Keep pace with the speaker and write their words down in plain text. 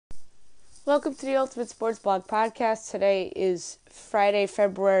Welcome to the Ultimate Sports Blog Podcast. Today is Friday,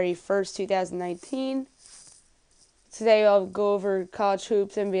 February 1st, 2019. Today I'll go over college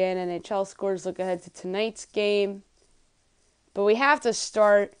hoops, NBA, and NHL scores, look ahead to tonight's game. But we have to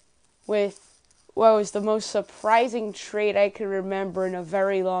start with what was the most surprising trade I can remember in a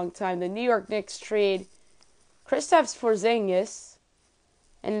very long time. The New York Knicks trade Kristaps Porzingis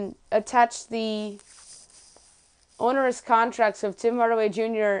and attached the onerous contracts of Tim Hardaway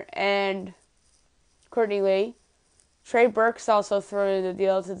Jr. and Courtney Lee. Trey Burke's also thrown in the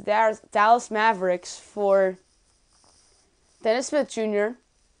deal to the Dallas Mavericks for Dennis Smith Jr.,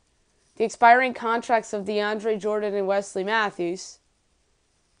 the expiring contracts of DeAndre Jordan and Wesley Matthews,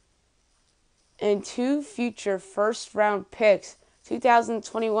 and 2 future first-round picks,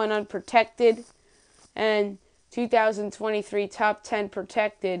 2021 unprotected and 2023 top 10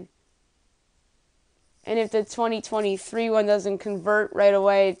 protected. And if the 2023 one doesn't convert right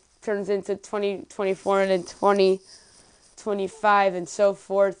away, it turns into 2024 and then 2025 and so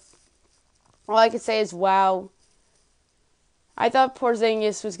forth. All I can say is, wow. I thought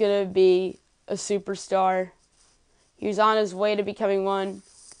Porzingis was going to be a superstar. He was on his way to becoming one.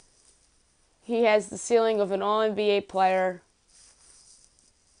 He has the ceiling of an All-NBA player.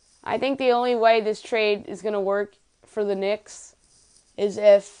 I think the only way this trade is going to work for the Knicks is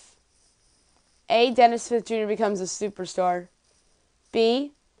if A, Dennis Smith Jr. becomes a superstar.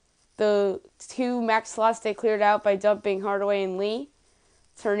 B, the 2 max slots they cleared out by dumping Hardaway and Lee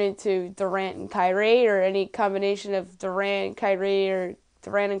turn into Durant and Kyrie, or any combination of Durant and Kyrie, or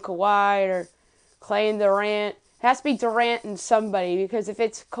Durant and Kawhi, or Clay and Durant. It has to be Durant and somebody, because if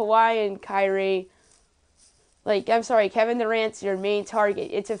it's Kawhi and Kyrie, Kevin Durant's your main target.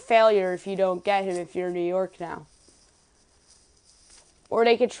 It's a failure if you don't get him if you're New York now. Or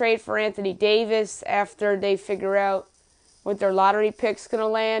they could trade for Anthony Davis after they figure out what their lottery pick's going to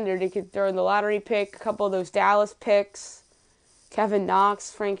land. Or they could throw in the lottery pick, a couple of those Dallas picks, Kevin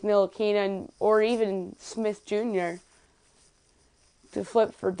Knox, Frank Ntilikina, or even Smith Jr. to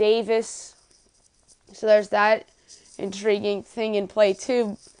flip for Davis. So there's that intriguing thing in play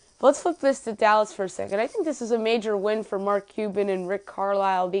too. But let's flip this to Dallas for a second. I think this is a major win for Mark Cuban and Rick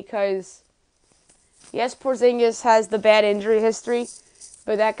Carlisle because, yes, Porzingis has the bad injury history,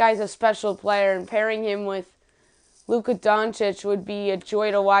 but that guy's a special player, and pairing him with Luka Doncic would be a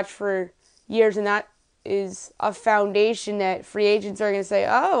joy to watch for years, and that is a foundation that free agents are going to say,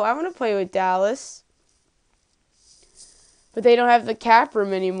 oh, I want to play with Dallas. But they don't have the cap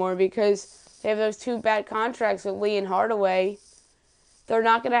room anymore because they have those 2 bad contracts with Lee and Hardaway. They're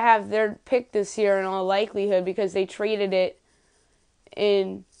not going to have their pick this year in all likelihood because they traded it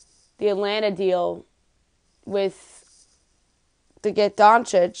in the Atlanta deal to get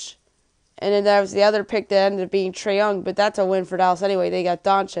Doncic, and then that was the other pick that ended up being Trae Young, but that's a win for Dallas anyway. They got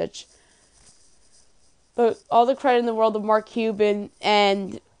Doncic. But all the credit in the world to Mark Cuban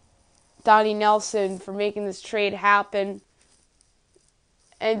and Donnie Nelson for making this trade happen.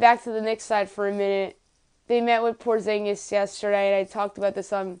 And back to the Knicks side for a minute. They met with Porzingis yesterday, and I talked about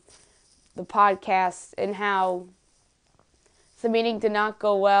this on the podcast and how the meeting did not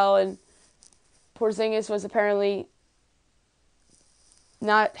go well, and Porzingis was apparently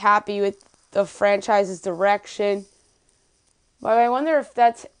not happy with the franchise's direction. But I wonder if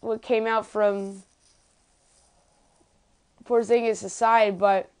that's what came out from Porzingis' side,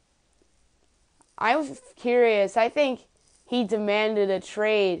 but I'm curious. I think he demanded a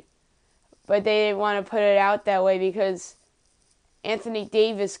trade, but they didn't want to put it out that way because Anthony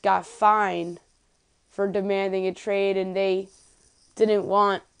Davis got fined for demanding a trade, and they didn't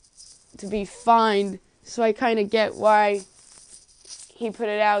want to be fined. So I kind of get why he put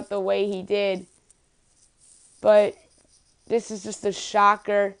it out the way he did. But this is just a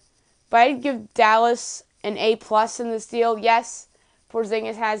shocker. But I'd give Dallas an A+ in this deal. Yes,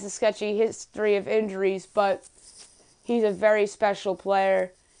 Porzingis has a sketchy history of injuries, but he's a very special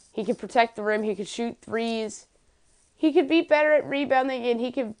player. He can protect the rim. He can shoot threes. He could be better at rebounding, and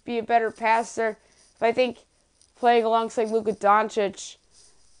he could be a better passer. But I think playing alongside Luka Doncic,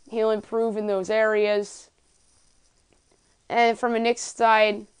 he'll improve in those areas. And from a Knicks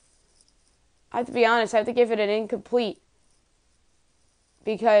side, I have to be honest, I have to give it an incomplete.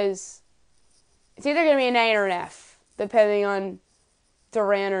 Because it's either going to be an A or an F, depending on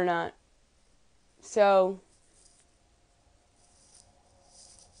Durant or not. So,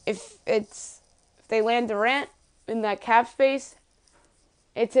 if they land Durant in that cap space,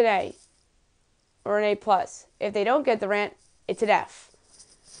 it's an A or an A+. If they don't get Durant, it's an F.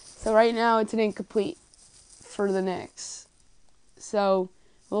 So right now it's an incomplete for the Knicks. So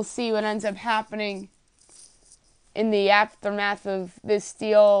we'll see what ends up happening in the aftermath of this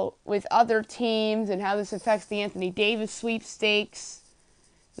deal with other teams and how this affects the Anthony Davis sweepstakes.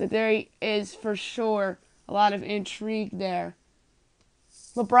 That there is for sure a lot of intrigue there.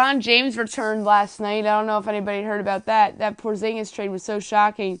 LeBron James returned last night. I don't know if anybody heard about that. That Porzingis trade was so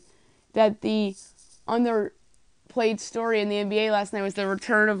shocking that the underplayed story in the NBA last night was the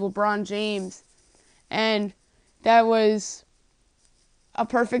return of LeBron James. And that was a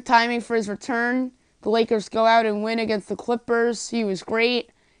perfect timing for his return. The Lakers go out and win against the Clippers. He was great.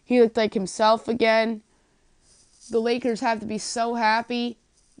 He looked like himself again. The Lakers have to be so happy.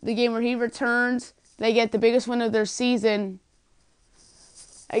 The game where he returns, they get the biggest win of their season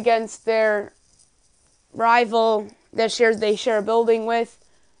against their rival that they share a building with.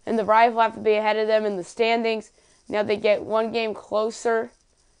 And the rival have to be ahead of them in the standings. Now they get one game closer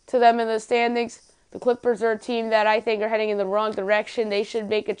to them in the standings. The Clippers are a team that I think are heading in the wrong direction. They should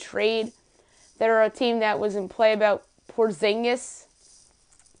make a trade. They're a team that was in play about Porzingis.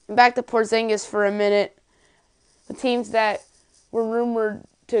 And back to Porzingis for a minute. The teams that were rumored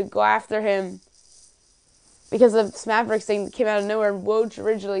to go after him because of this Mavericks thing that came out of nowhere. Woj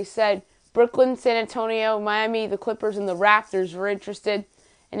originally said Brooklyn, San Antonio, Miami, the Clippers, and the Raptors were interested.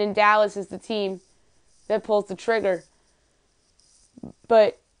 And in Dallas is the team that pulls the trigger.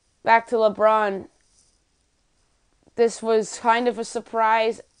 But back to LeBron. This was kind of a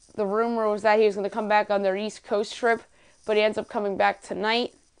surprise. The rumor was that he was going to come back on their East Coast trip, but he ends up coming back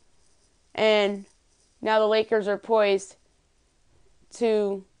tonight. And now the Lakers are poised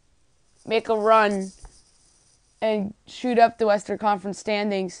to make a run and shoot up the Western Conference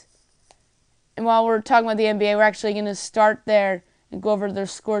standings. And while we're talking about the NBA, we're actually going to start there and go over their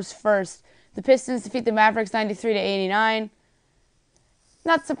scores first. The Pistons defeat the Mavericks 93-89.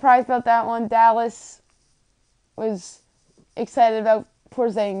 Not surprised about that one. Dallas was excited about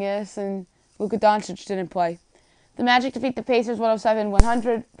Porzingis, and Luka Doncic didn't play. The Magic defeat the Pacers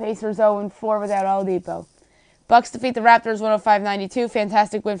 107-100. Pacers 0-4 without Oladipo. Bucks defeat the Raptors 105-92.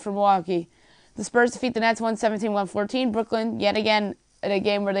 Fantastic win for Milwaukee. The Spurs defeat the Nets 117-114. Brooklyn, yet again, in a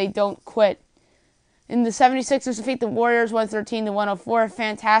game where they don't quit. And the 76ers defeat the Warriors 113-104.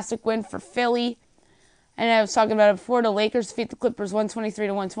 Fantastic win for Philly. And I was talking about it before. The Lakers defeat the Clippers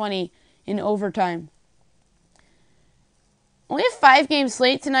 123-120 in overtime. Only a 5-game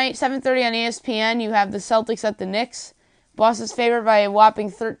slate tonight. 7:30 on ESPN. You have the Celtics at the Knicks. Boston's favored by a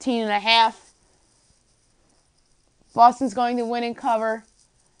whopping 13.5. Boston's going to win and cover.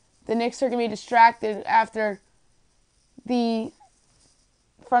 The Knicks are going to be distracted after the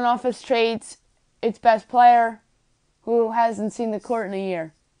front office trades its best player, who hasn't seen the court in a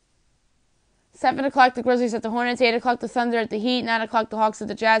year. 7 o'clock, the Grizzlies at the Hornets. 8 o'clock, the Thunder at the Heat. 9 o'clock, the Hawks at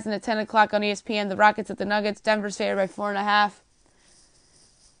the Jazz. And at 10 o'clock on ESPN, the Rockets at the Nuggets. Denver's favored by 4.5.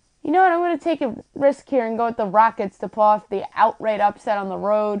 You know what? I'm going to take a risk here and go with the Rockets to pull off the outright upset on the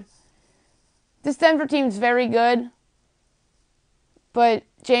road. This Denver team's very good, but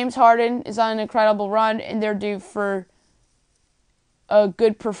James Harden is on an incredible run, and they're due for a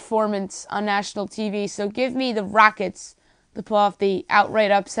good performance on national TV. So give me the Rockets to pull off the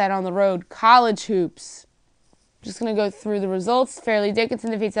outright upset on the road. College hoops. Just going to go through the results. Fairleigh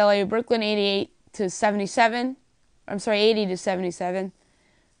Dickinson defeats LAU Brooklyn 80-77. I'm sorry, 80-77.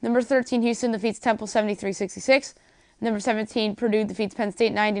 Number 13, Houston defeats Temple 73-66. Number 17, Purdue defeats Penn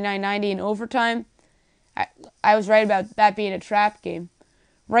State 99-90 in overtime. I was right about that being a trap game.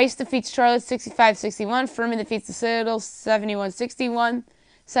 Rice defeats Charlotte 65-61. Furman defeats the Citadel 71-61.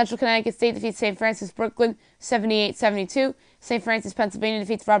 Central Connecticut State defeats St. Francis Brooklyn 78-72. St. Francis Pennsylvania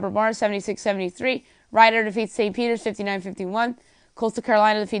defeats Robert Morris 76-73. Rider defeats St. Peter's 59-51. Coastal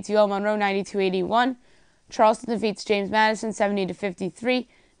Carolina defeats UL Monroe 92-81. Charleston defeats James Madison 70-53.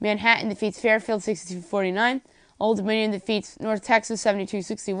 Manhattan defeats Fairfield 62-49. Old Dominion defeats North Texas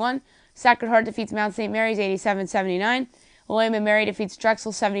 72-61. Sacred Heart defeats Mount St. Mary's 87-79. William and Mary defeats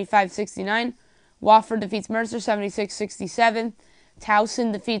Drexel 75-69. Wofford defeats Mercer 76-67.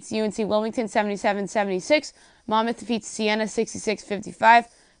 Towson defeats UNC Wilmington 77-76. Monmouth defeats Siena 66-55.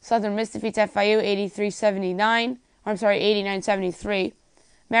 Southern Miss defeats FIU 89-73.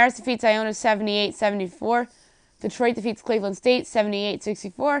 Marist defeats Iona 78-74. Detroit defeats Cleveland State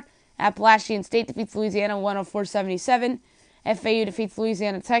 78-64. Appalachian State defeats Louisiana 104-77. FAU defeats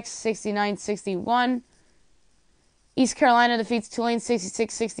Louisiana Tech 69-61. East Carolina defeats Tulane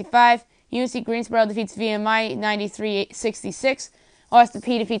 66-65. UNC Greensboro defeats VMI 93-66. Austin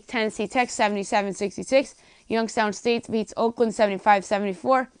Peay defeats Tennessee Tech 77-66. Youngstown State defeats Oakland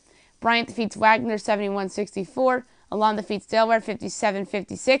 75-74. Bryant defeats Wagner 71-64. Elan defeats Delaware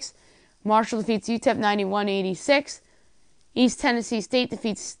 57-56. Marshall defeats UTEP 91-86. East Tennessee State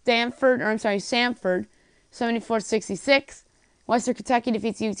defeats Samford 74-66. Western Kentucky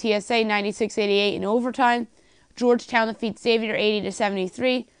defeats UTSA 96-88 in overtime. Georgetown defeats Xavier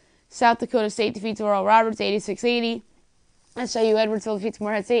 80-73. South Dakota State defeats Oral Roberts 86-80. SIU Edwardsville defeats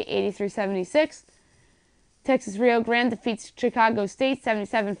Morehead State 83-76. Texas Rio Grande defeats Chicago State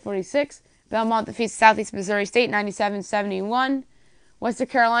 77-46. Belmont defeats Southeast Missouri State 97-71. Western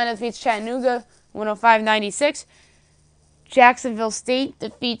Carolina defeats Chattanooga 105-96. Jacksonville State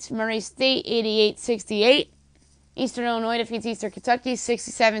defeats Murray State 88-68. Eastern Illinois defeats Eastern Kentucky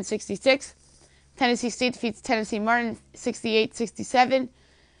 67-66. Tennessee State defeats Tennessee Martin 68-67.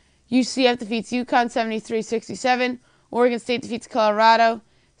 UCF defeats UConn 73-67. Oregon State defeats Colorado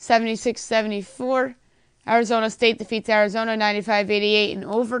 76-74. Arizona State defeats Arizona 95-88 in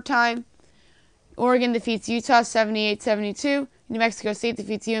overtime. Oregon defeats Utah 78-72. New Mexico State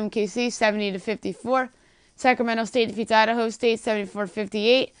defeats UMKC 70-54. Sacramento State defeats Idaho State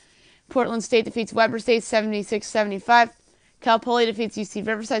 74-58. Portland State defeats Weber State 76-75. Cal Poly defeats UC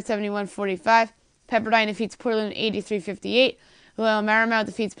Riverside 71-45. Pepperdine defeats Portland 83-58. Loyola Marymount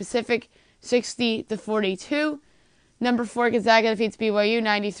defeats Pacific 60-42. Number 4 Gonzaga defeats BYU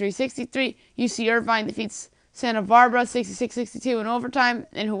 93-63. UC Irvine defeats Santa Barbara 66-62 in overtime.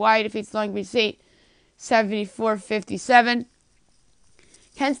 And Hawaii defeats Long Beach State 74-57.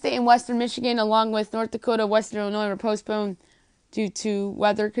 Kent State and Western Michigan, along with North Dakota, Western Illinois, were postponed due to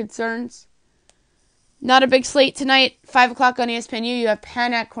weather concerns. Not a big slate tonight. 5 o'clock on ESPNU, you have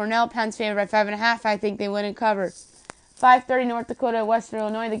Penn at Cornell. Penn's favored by 5.5. I think they win and cover. 5:30 North Dakota, Western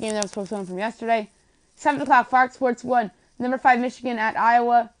Illinois, the game that was postponed from yesterday. 7 o'clock, Fox Sports 1. Number 5 Michigan at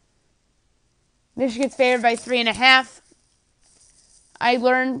Iowa. Michigan's favored by 3.5. I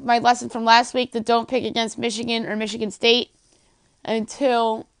learned my lesson from last week that don't pick against Michigan or Michigan State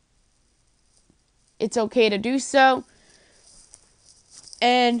until it's okay to do so.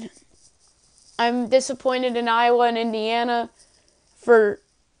 And I'm disappointed in Iowa and Indiana for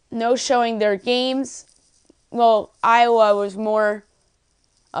no showing their games. Well, Iowa was more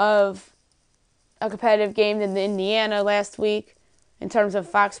of a competitive game than the Indiana last week in terms of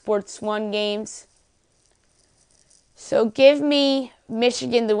Fox Sports 1 games. So give me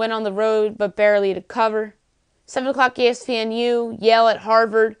Michigan to win on the road, but barely to cover. 7 o'clock ESPNU, Yale at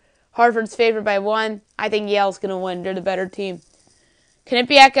Harvard. Harvard's favored by 1. I think Yale's going to win. They're the better team.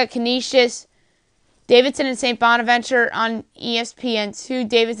 Quinnipiac at Canisius. Davidson and St. Bonaventure on ESPN2.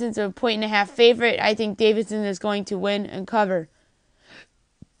 Davidson's a 1.5 favorite. I think Davidson is going to win and cover.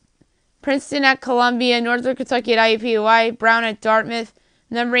 Princeton at Columbia. Northern Kentucky at IUPUI. Brown at Dartmouth.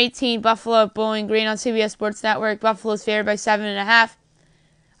 Number 18, Buffalo at Bowling Green on CBS Sports Network. Buffalo's favored by 7.5.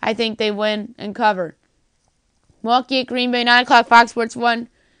 I think they win and cover. Milwaukee at Green Bay, 9 o'clock, Fox Sports 1.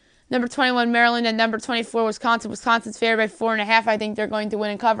 Number 21, Maryland, and number 24, Wisconsin. Wisconsin's favored by 4.5. I think they're going to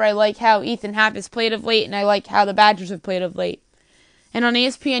win and cover. I like how Ethan Happ has played of late, and I like how the Badgers have played of late. And on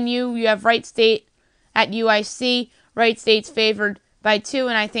ESPNU, you have Wright State at UIC. Wright State's favored by 2,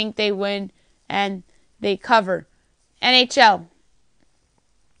 and I think they win and they cover. NHL.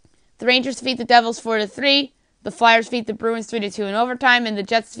 The Rangers defeat the Devils 4-3. The Flyers defeat the Bruins 3-2 in overtime, and the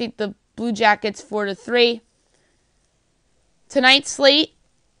Jets defeat the Blue Jackets 4-3. Tonight's slate,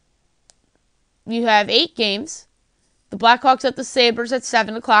 you have 8 games. The Blackhawks at the Sabres at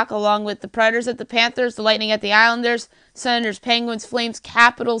 7 o'clock, along with the Predators at the Panthers, the Lightning at the Islanders, Senators, Penguins, Flames,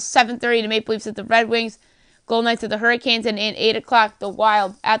 Capitals, 7:30, the Maple Leafs at the Red Wings, Golden Knights at the Hurricanes, and at 8 o'clock, the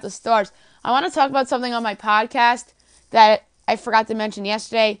Wild at the Stars. I want to talk about something on my podcast that I forgot to mention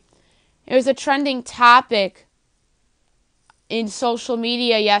yesterday. It was a trending topic in social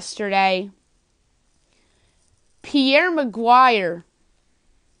media yesterday. Pierre McGuire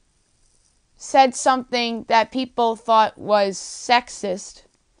said something that people thought was sexist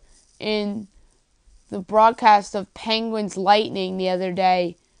in the broadcast of Penguins Lightning the other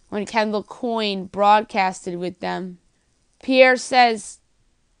day when Kendall Coyne broadcasted with them. Pierre says,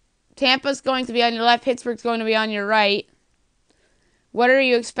 Tampa's going to be on your left, Pittsburgh's going to be on your right. What are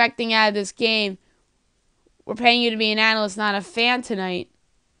you expecting out of this game? We're paying you to be an analyst, not a fan tonight.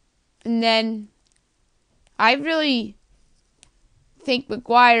 And then I really think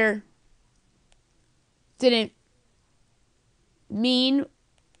McGuire didn't mean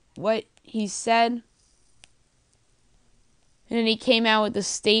what he said. And then he came out with a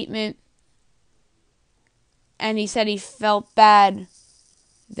statement. And he said he felt bad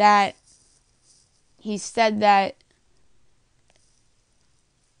that he said that.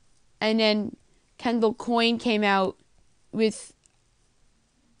 And then Kendall Coyne came out with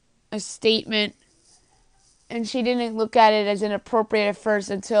a statement. And she didn't look at it as inappropriate at first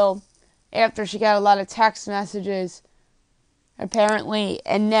until after she got a lot of text messages, apparently.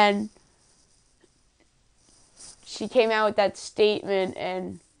 And then she came out with that statement,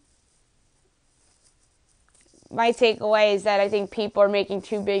 and my takeaway is that I think people are making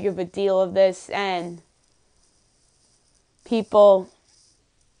too big of a deal of this, and people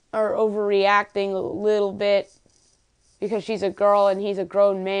are overreacting a little bit because she's a girl and he's a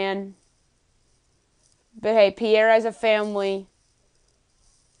grown man. But hey, Pierre has a family,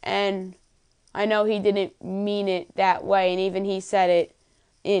 and I know he didn't mean it that way, and even he said it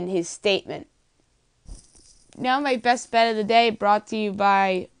in his statement. Now my best bet of the day, brought to you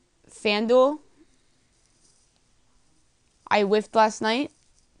by FanDuel. I whiffed last night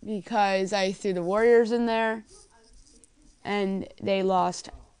because I threw the Warriors in there, and they lost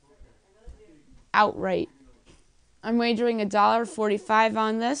outright. I'm wagering $1.45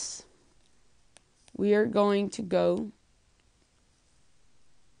 on this. We are going to go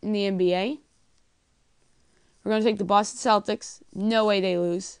in the NBA. We're going to take the Boston Celtics. No way they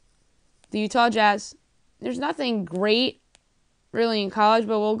lose. The Utah Jazz. There's nothing great really in college,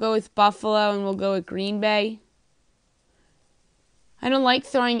 but we'll go with Buffalo and we'll go with Green Bay. I don't like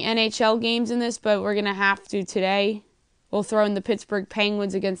throwing NHL games in this, but we're going to have to today. We'll throw in the Pittsburgh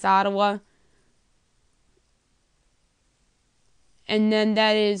Penguins against Ottawa. And then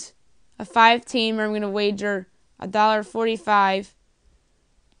that is a 5-teamer. I'm going to wager $1.45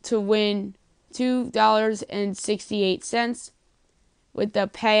 to win $2.68 with the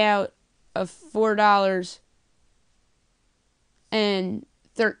payout of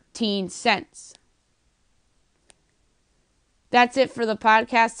 $4.13. That's it for the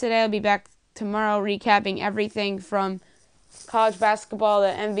podcast today. I'll be back tomorrow recapping everything from college basketball to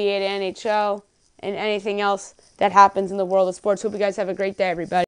NBA to NHL and anything else that happens in the world of sports. Hope you guys have a great day, everybody.